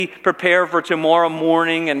prepare for tomorrow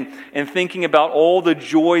morning and thinking about all the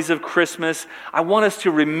joys of Christmas, I want us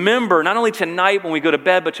to remember, not only tonight when we go to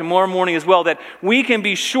bed, but tomorrow morning as well, that we can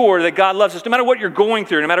be sure that God loves us, no matter what you're going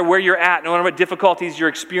through, no matter where you're at, no matter what difficulties you're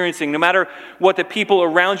experiencing, no matter what the people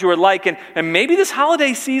around you are like. And maybe this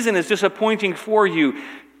holiday season is disappointing for you.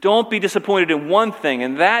 Don't be disappointed in one thing,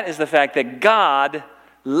 and that is the fact that God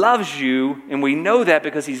loves you, and we know that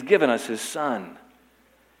because He's given us His Son.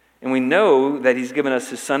 And we know that He's given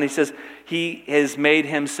us His Son. He says He has made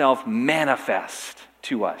Himself manifest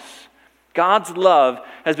to us. God's love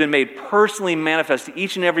has been made personally manifest to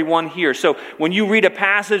each and every one here. So when you read a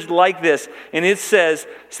passage like this, and it says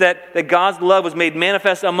that God's love was made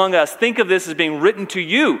manifest among us, think of this as being written to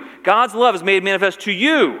you. God's love is made manifest to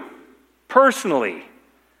you personally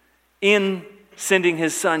in sending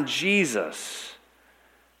His Son Jesus.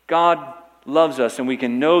 God loves us, and we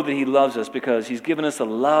can know that He loves us because He's given us a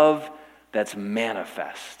love that's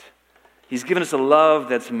manifest. He's given us a love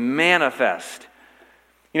that's manifest.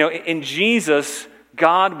 You know, in Jesus,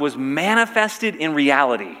 God was manifested in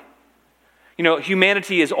reality. You know,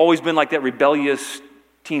 humanity has always been like that rebellious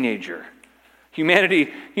teenager.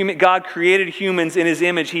 God created humans in His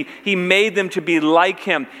image. He made them to be like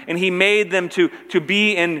Him, and He made them to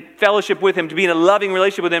be in fellowship with Him, to be in a loving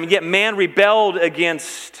relationship with Him. Yet man rebelled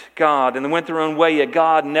against God and they went their own way, yet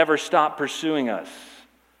God never stopped pursuing us.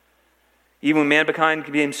 Even when mankind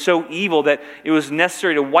became so evil that it was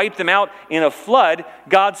necessary to wipe them out in a flood,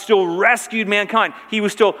 God still rescued mankind. He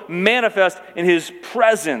was still manifest in His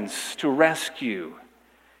presence to rescue.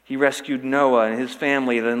 He rescued Noah and his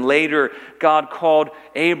family. Then later, God called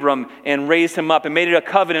Abram and raised him up and made it a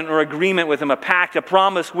covenant or agreement with him, a pact, a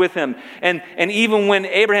promise with him. And even when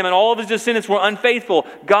Abraham and all of his descendants were unfaithful,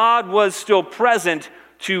 God was still present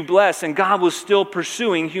to bless, and God was still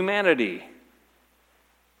pursuing humanity.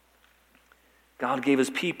 God gave His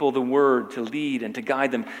people the word to lead and to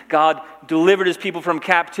guide them. God delivered His people from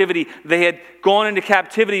captivity. They had gone into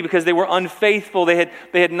captivity because they were unfaithful. They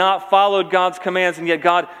had not followed God's commands, and yet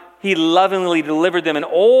God, He lovingly delivered them. And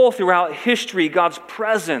all throughout history, God's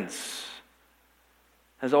presence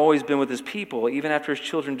has always been with His people, even after His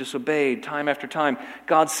children disobeyed, time after time.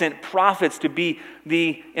 God sent prophets to be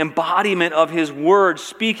the embodiment of His word,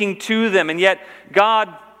 speaking to them. And yet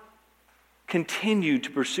God continued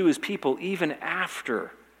to pursue His people even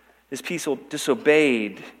after His people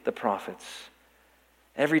disobeyed the prophets.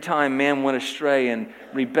 Every time man went astray and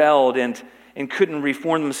rebelled and couldn't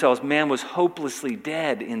reform themselves, man was hopelessly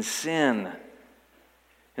dead in sin.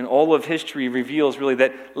 And all of history reveals really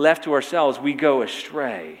that left to ourselves, we go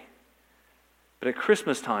astray. But at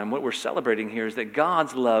Christmas time, what we're celebrating here is that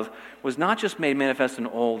God's love was not just made manifest in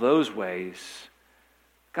all those ways.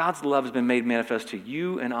 God's love has been made manifest to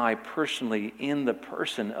you and I personally in the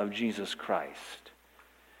person of Jesus Christ.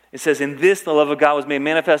 It says, in this the love of God was made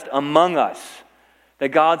manifest among us, that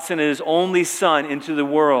God sent His only Son into the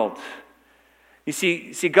world. You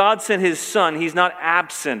see, God sent His Son. He's not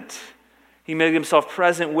absent. He made Himself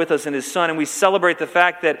present with us in His Son, and we celebrate the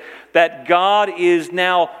fact that God is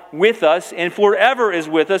now with us and forever is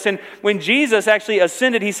with us. And when Jesus actually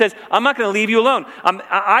ascended, He says, I'm not going to leave you alone.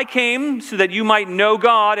 I came so that you might know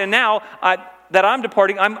God, and now that I'm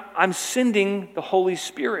departing, I'm sending the Holy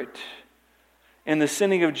Spirit. In the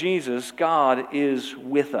sending of Jesus, God is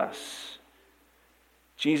with us.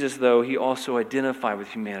 Jesus, though, He also identified with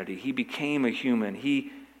humanity. He became a human.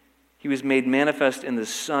 He was made manifest in the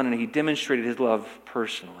Son, and He demonstrated His love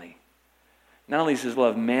personally. Not only is His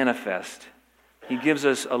love manifest, He gives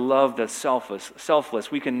us a love that's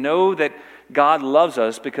selfless. We can know that God loves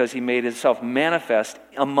us because He made Himself manifest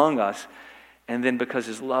among us, and then because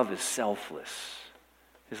His love is selfless.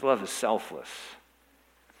 His love is selfless.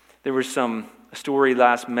 There was a story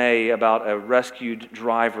last May about a rescued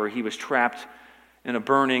driver. He was trapped in a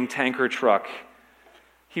burning tanker truck.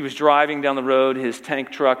 He was driving down the road. His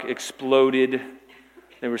tank truck exploded.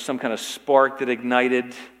 There was some kind of spark that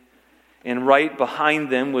ignited. And right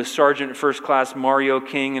behind them was Sergeant First Class Mario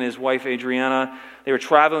King and his wife Adriana. They were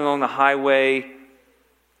traveling along the highway.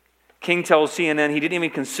 King tells CNN he didn't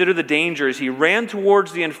even consider the dangers. He ran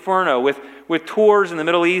towards the inferno with tours in the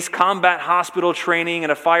Middle East, combat hospital training,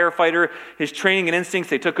 and a firefighter. His training and instincts,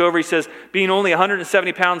 they took over. He says, being only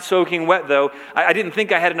 170 pounds soaking wet, though, I didn't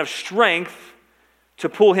think I had enough strength to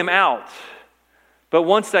pull him out. But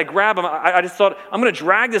once I grab him, I just thought, I'm going to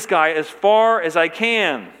drag this guy as far as I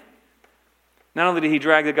can. Not only did he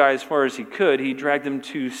drag the guy as far as he could, he dragged him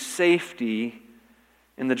to safety,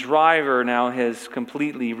 and the driver now has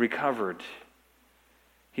completely recovered.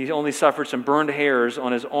 He only suffered some burned hairs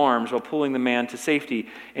on his arms while pulling the man to safety.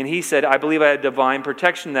 And he said, I believe I had divine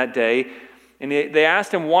protection that day. And they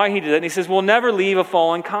asked him why he did it, and he says, we'll never leave a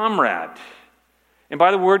fallen comrade. And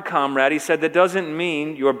by the word comrade, he said that doesn't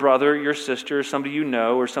mean your brother, your sister, somebody you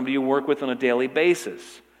know, or somebody you work with on a daily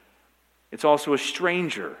basis. It's also a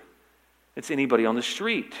stranger. It's anybody on the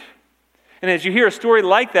street. And as you hear a story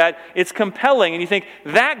like that, it's compelling, and you think,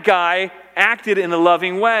 that guy acted in a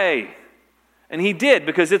loving way. And he did,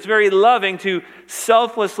 because it's very loving to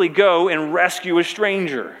selflessly go and rescue a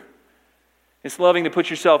stranger. It's loving to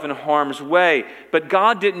put yourself in harm's way. But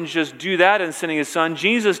God didn't just do that in sending his Son.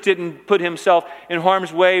 Jesus didn't put himself in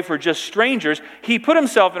harm's way for just strangers. He put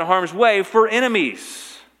himself in harm's way for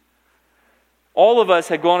enemies. All of us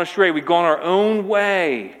had gone astray. We'd gone our own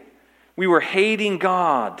way. We were hating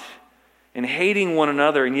God and hating one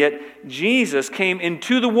another. And yet Jesus came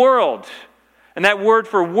into the world. And that word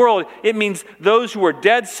for world, it means those who are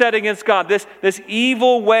dead set against God. This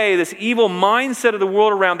evil way, this evil mindset of the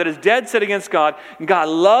world around that is dead set against God. And God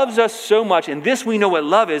loves us so much. And this we know what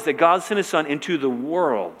love is, that God sent his Son into the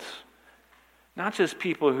world. Not just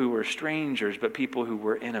people who were strangers, but people who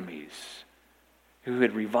were enemies, who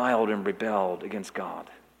had reviled and rebelled against God.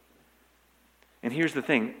 And here's the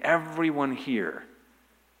thing, everyone here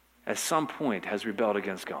at some point has rebelled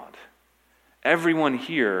against God. Everyone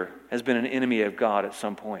here has been an enemy of God at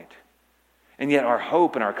some point. And yet our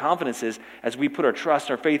hope and our confidence is, as we put our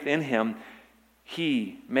trust, our faith in him,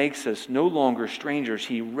 he makes us no longer strangers.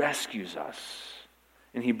 He rescues us,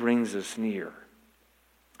 and he brings us near.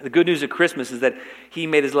 The good news of Christmas is that he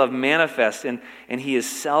made his love manifest, and he has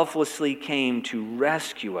selflessly came to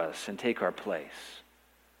rescue us and take our place.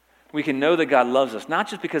 We can know that God loves us, not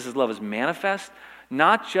just because his love is manifest,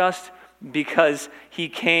 not just because he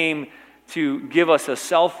came to give us a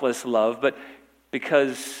selfless love, but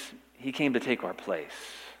because he came to take our place.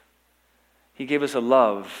 He gave us a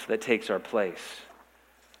love that takes our place.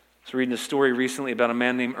 I was reading a story recently about a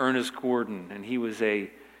man named Ernest Gordon, and he was a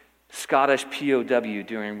Scottish POW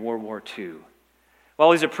during World War II.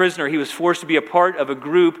 While he was a prisoner, he was forced to be a part of a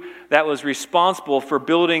group that was responsible for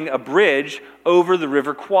building a bridge over the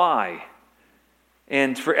River Kwai.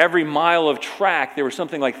 And for every mile of track, there were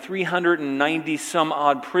something like 390 some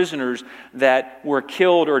odd prisoners that were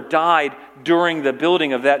killed or died during the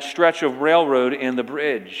building of that stretch of railroad and the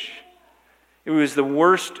bridge. It was the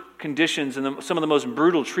worst conditions and some of the most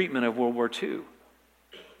brutal treatment of World War II.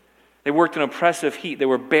 They worked in oppressive heat. They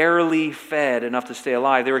were barely fed enough to stay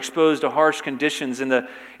alive. They were exposed to harsh conditions in the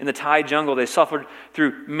Thai jungle. They suffered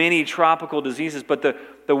through many tropical diseases. But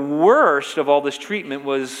the worst of all this treatment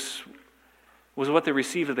was what they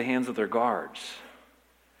received at the hands of their guards.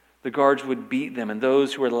 The guards would beat them, and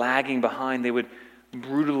those who were lagging behind, they would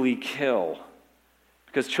brutally kill.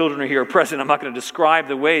 Because children are here present, I'm not going to describe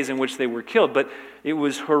the ways in which they were killed, but it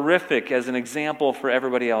was horrific as an example for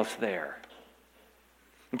everybody else there.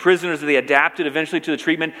 And prisoners, they adapted eventually to the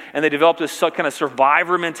treatment, and they developed this kind of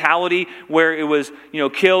survivor mentality where it was,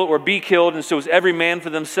 kill or be killed, and so it was every man for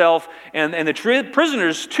themselves. And the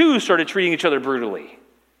prisoners, too, started treating each other brutally.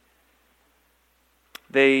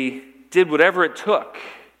 They did whatever it took.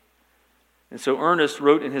 And so Ernest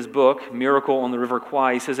wrote in his book, Miracle on the River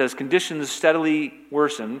Kwai, he says, as conditions steadily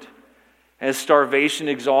worsened, as starvation,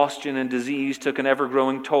 exhaustion, and disease took an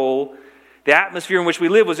ever-growing toll, the atmosphere in which we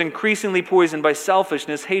live was increasingly poisoned by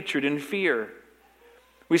selfishness, hatred, and fear.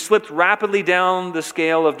 We slipped rapidly down the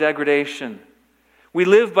scale of degradation. We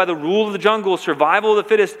lived by the rule of the jungle, survival of the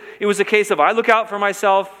fittest. It was a case of I look out for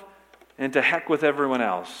myself and to heck with everyone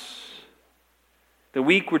else. The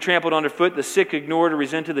weak were trampled underfoot, the sick ignored or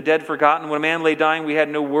resented, the dead forgotten. When a man lay dying, we had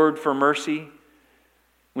no word for mercy.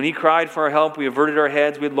 When he cried for our help, we averted our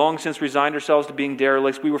heads. We had long since resigned ourselves to being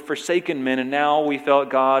derelicts. We were forsaken men, and now we felt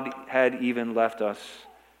God had even left us.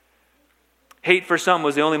 Hate for some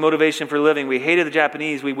was the only motivation for living. We hated the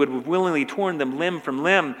Japanese. We would have willingly torn them limb from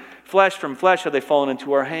limb, flesh from flesh, had they fallen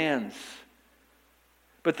into our hands.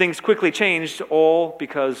 But things quickly changed, all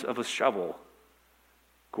because of a shovel,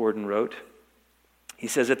 Gordon wrote. He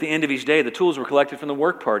says, at the end of each day, the tools were collected from the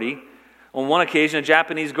work party. On one occasion, a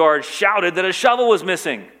Japanese guard shouted that a shovel was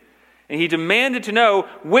missing, and he demanded to know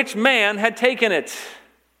which man had taken it.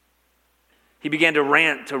 He began to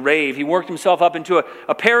rant, to rave. He worked himself up into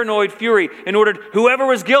a paranoid fury and ordered whoever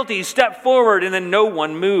was guilty step forward, and then no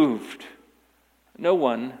one moved. No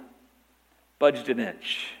one budged an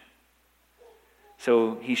inch.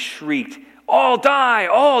 So he shrieked, all die,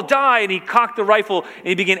 all die. And he cocked the rifle and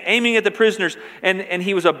he began aiming at the prisoners. And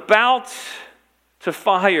he was about to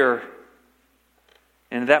fire.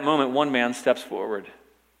 And at that moment, one man steps forward.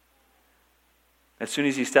 As soon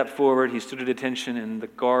as he stepped forward, he stood at attention, and the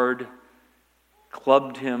guard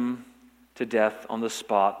clubbed him to death on the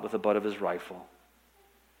spot with the butt of his rifle.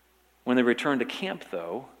 When they returned to camp,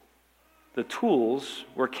 though, the tools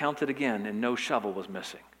were counted again and no shovel was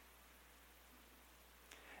missing.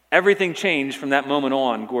 Everything changed from that moment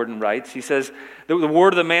on, Gordon writes. He says, the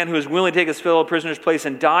word of the man who is willing to take his fellow prisoner's place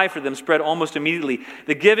and die for them spread almost immediately.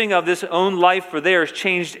 The giving of this own life for theirs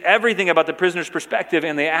changed everything about the prisoner's perspective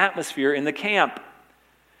and the atmosphere in the camp.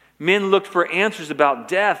 Men looked for answers about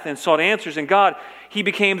death and sought answers in God. He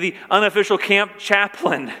became the unofficial camp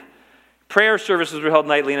chaplain. Prayer services were held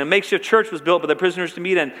nightly, and a makeshift church was built for the prisoners to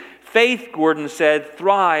meet in. Faith, Gordon said,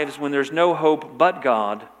 thrives when there's no hope but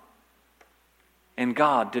God, and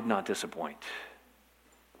God did not disappoint.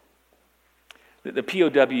 The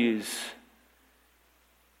POW's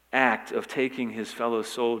act of taking his fellow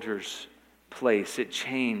soldiers' place, it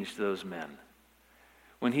changed those men.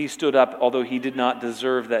 When he stood up, although he did not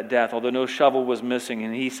deserve that death, although no shovel was missing,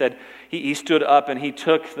 and he said, he stood up and he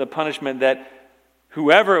took the punishment that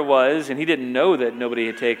whoever it was, and he didn't know that nobody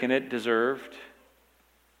had taken it, deserved.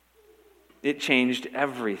 It changed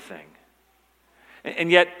everything.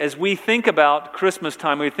 And yet, as we think about Christmas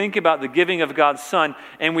time, we think about the giving of God's Son,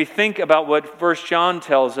 and we think about what 1 John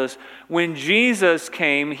tells us. When Jesus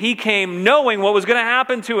came, he came knowing what was going to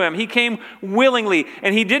happen to him. He came willingly,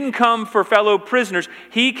 and he didn't come for fellow prisoners.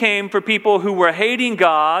 He came for people who were hating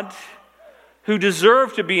God, who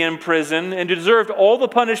deserved to be in prison, and deserved all the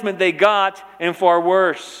punishment they got, and far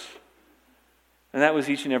worse. And that was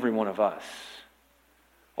each and every one of us.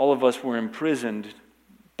 All of us were imprisoned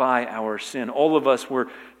by our sin. All of us were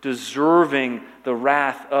deserving the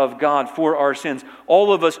wrath of God for our sins.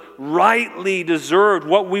 All of us rightly deserved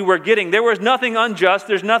what we were getting. There was nothing unjust.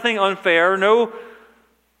 There's nothing unfair. No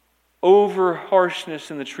over harshness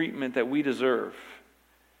in the treatment that we deserve.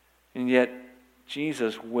 And yet,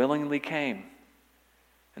 Jesus willingly came.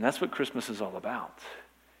 And that's what Christmas is all about.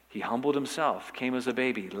 He humbled himself, came as a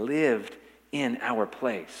baby, lived in our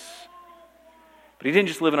place. But he didn't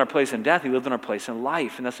just live in our place in death, he lived in our place in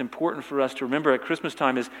life. And that's important for us to remember at Christmas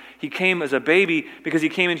time is he came as a baby because he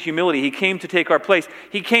came in humility. He came to take our place.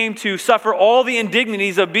 He came to suffer all the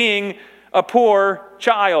indignities of being a poor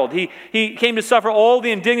child. He came to suffer all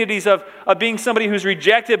the indignities of being somebody who's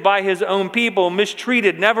rejected by his own people,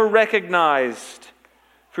 mistreated, never recognized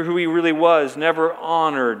for who he really was, never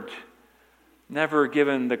honored, never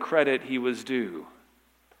given the credit he was due.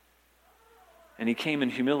 And he came in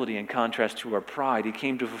humility in contrast to our pride. He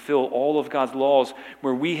came to fulfill all of God's laws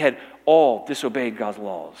where we had all disobeyed God's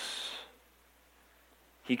laws.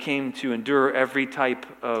 He came to endure every type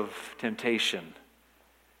of temptation.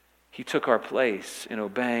 He took our place in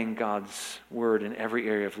obeying God's word in every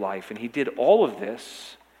area of life. And he did all of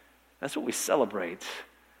this. That's what we celebrate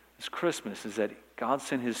this Christmas, is that God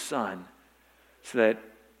sent his Son so that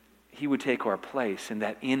he would take our place and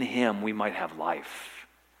that in him we might have life.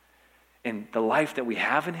 And the life that we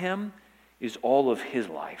have in him is all of his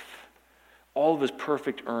life, all of his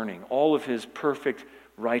perfect earning, all of his perfect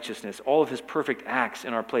righteousness, all of his perfect acts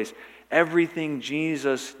in our place. Everything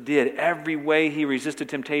Jesus did, every way he resisted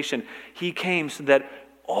temptation, he came so that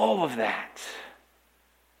all of that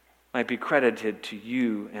might be credited to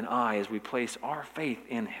you and I as we place our faith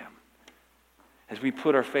in him. As we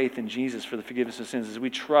put our faith in Jesus for the forgiveness of sins, as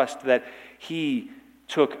we trust that he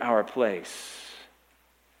took our place.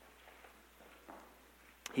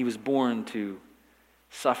 He was born to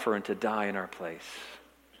suffer and to die in our place.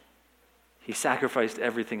 He sacrificed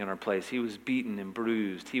everything in our place. He was beaten and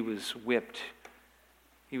bruised. He was whipped.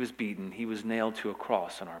 He was beaten. He was nailed to a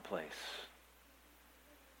cross in our place.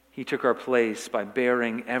 He took our place by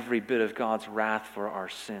bearing every bit of God's wrath for our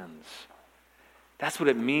sins. That's what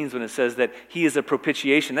it means when it says that he is a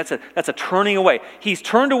propitiation. That's a turning away. He's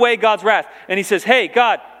turned away God's wrath. And he says, hey,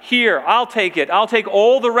 God, here, I'll take it. I'll take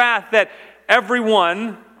all the wrath that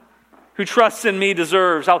everyone who trusts in me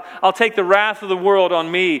deserves. I'll take the wrath of the world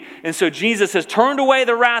on me. And so Jesus has turned away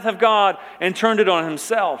the wrath of God and turned it on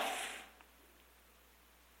himself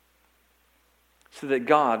so that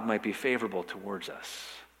God might be favorable towards us.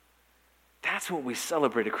 That's what we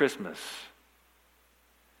celebrate at Christmas.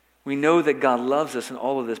 We know that God loves us in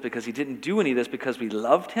all of this because he didn't do any of this because we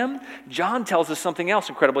loved him. John tells us something else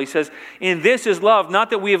incredible. He says, in this is love, not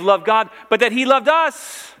that we have loved God, but that he loved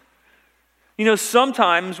us. You know,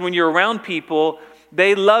 sometimes when you're around people,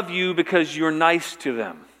 they love you because you're nice to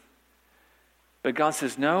them. But God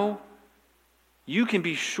says, no, you can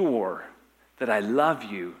be sure that I love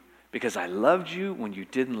you because I loved you when you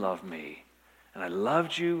didn't love me. And I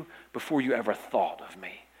loved you before you ever thought of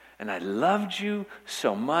me. And I loved you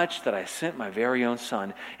so much that I sent my very own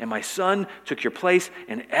son. And my son took your place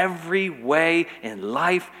in every way, in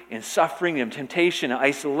life, in suffering, in temptation, in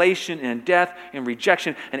isolation, in death, in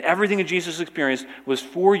rejection. And everything that Jesus experienced was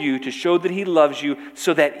for you to show that he loves you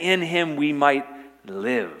so that in him we might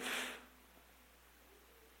live.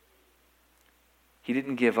 He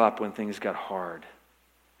didn't give up when things got hard.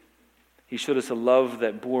 He showed us a love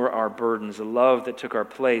that bore our burdens, a love that took our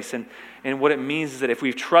place. And what it means is that if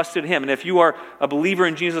we've trusted him, and if you are a believer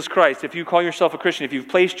in Jesus Christ, if you call yourself a Christian, if you've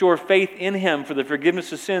placed your faith in him for the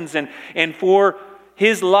forgiveness of sins and for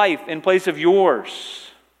his life in place of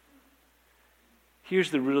yours, here's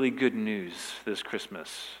the really good news this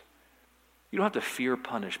Christmas. You don't have to fear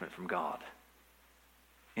punishment from God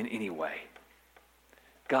in any way.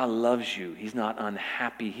 God loves you. He's not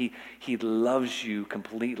unhappy. He loves you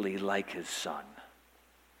completely like his son.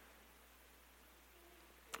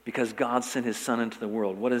 Because God sent his son into the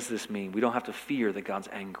world. What does this mean? We don't have to fear that God's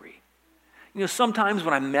angry. You know, sometimes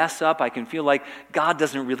when I mess up, I can feel like God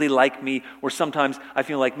doesn't really like me, or sometimes I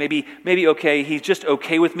feel like maybe okay, he's just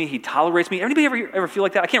okay with me. He tolerates me. Anybody ever feel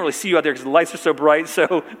like that? I can't really see you out there because the lights are so bright. So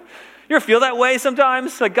you ever feel that way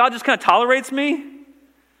sometimes? Like God just kind of tolerates me?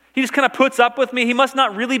 He just kind of puts up with me. He must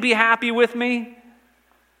not really be happy with me. I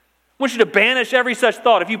want you to banish every such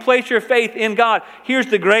thought. If you place your faith in God, here's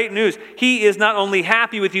the great news. He is not only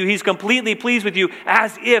happy with you, he's completely pleased with you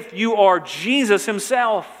as if you are Jesus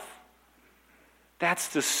himself. That's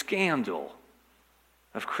the scandal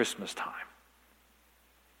of Christmas time.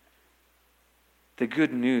 The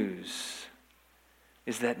good news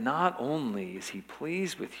is that not only is he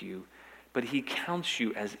pleased with you, but he counts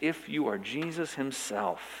you as if you are Jesus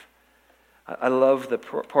himself. I love the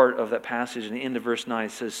part of that passage in the end of verse 9.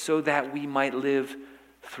 It says, so that we might live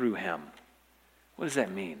through him. What does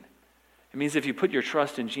that mean? It means if you put your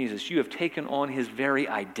trust in Jesus, you have taken on his very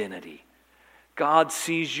identity. God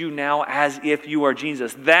sees you now as if you are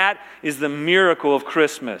Jesus. That is the miracle of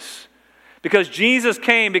Christmas. Because Jesus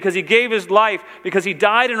came, because he gave his life, because he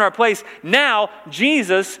died in our place, now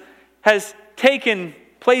Jesus has taken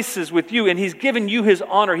places with you, and he's given you his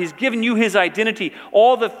honor. He's given you his identity.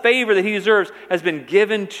 All the favor that he deserves has been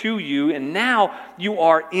given to you, and now you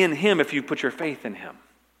are in him if you put your faith in him.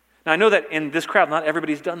 Now, I know that in this crowd, not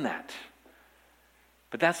everybody's done that.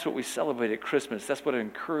 But that's what we celebrate at Christmas. That's what I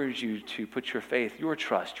encourage you to put your faith, your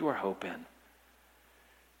trust, your hope in.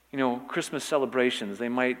 You know, Christmas celebrations, they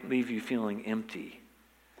might leave you feeling empty.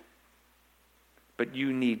 But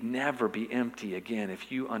you need never be empty again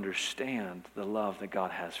if you understand the love that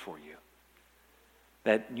God has for you.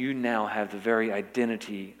 That you now have the very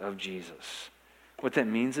identity of Jesus. What that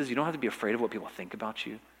means is you don't have to be afraid of what people think about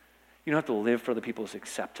you. You don't have to live for other people's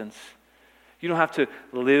acceptance. You don't have to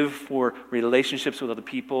live for relationships with other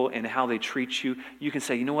people and how they treat you. You can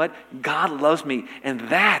say, you know what? God loves me, and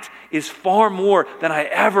that is far more than I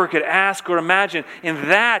ever could ask or imagine,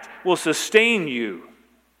 and that will sustain you.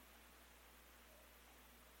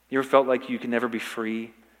 You ever felt like you can never be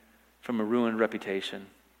free from a ruined reputation?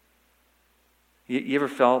 You ever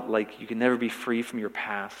felt like you can never be free from your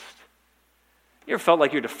past? You ever felt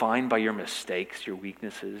like you're defined by your mistakes, your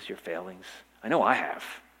weaknesses, your failings? I know I have.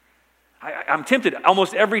 I'm tempted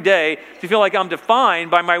almost every day to feel like I'm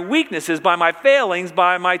defined by my weaknesses, by my failings,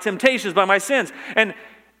 by my temptations, by my sins. And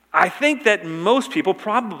I think that most people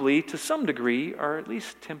probably, to some degree, are at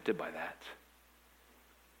least tempted by that.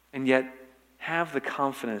 And yet, have the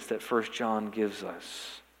confidence that 1 John gives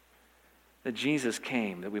us, that Jesus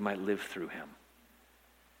came that we might live through him.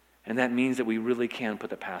 And that means that we really can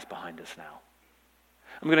put the past behind us now.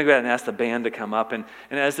 I'm going to go ahead and ask the band to come up. And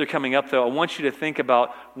as they're coming up, though, I want you to think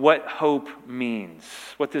about what hope means,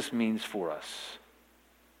 what this means for us.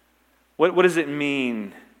 What does it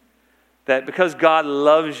mean that because God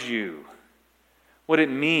loves you, what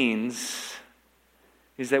it means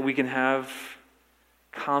is that we can have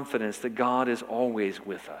confidence that God is always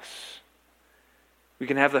with us. We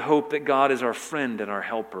can have the hope that God is our friend and our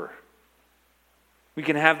helper. We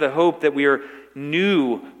can have the hope that we are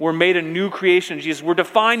new. We're made a new creation in Jesus. We're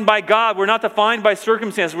defined by God. We're not defined by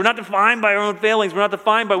circumstances. We're not defined by our own failings. We're not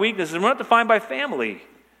defined by weaknesses. We're not defined by family.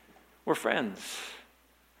 We're friends.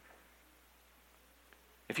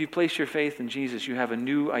 If you place your faith in Jesus, you have a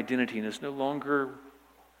new identity, and it's no longer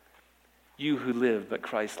you who live, but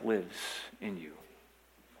Christ lives in you.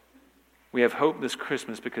 We have hope this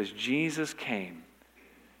Christmas because Jesus came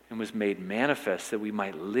and was made manifest that we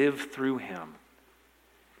might live through him.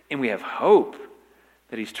 And we have hope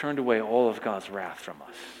that he's turned away all of God's wrath from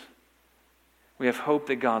us. We have hope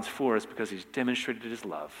that God's for us because he's demonstrated his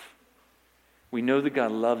love. We know that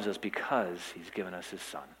God loves us because he's given us his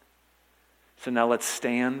son. So now let's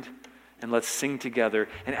stand and let's sing together.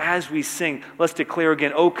 And as we sing, let's declare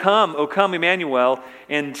again, O come, Emmanuel,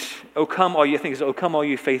 and O come all you, I think it's O come all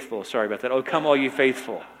you faithful. Sorry about that. O come all you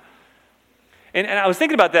faithful. And I was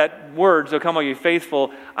thinking about that words, O come all you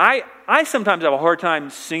faithful. I sometimes have a hard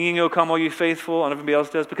time singing O come all you faithful. I don't know if anybody else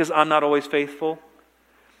does, because I'm not always faithful.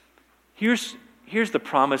 Here's the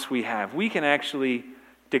promise we have. We can actually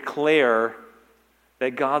declare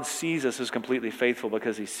that God sees us as completely faithful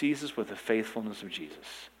because he sees us with the faithfulness of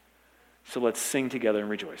Jesus. So let's sing together and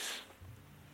rejoice.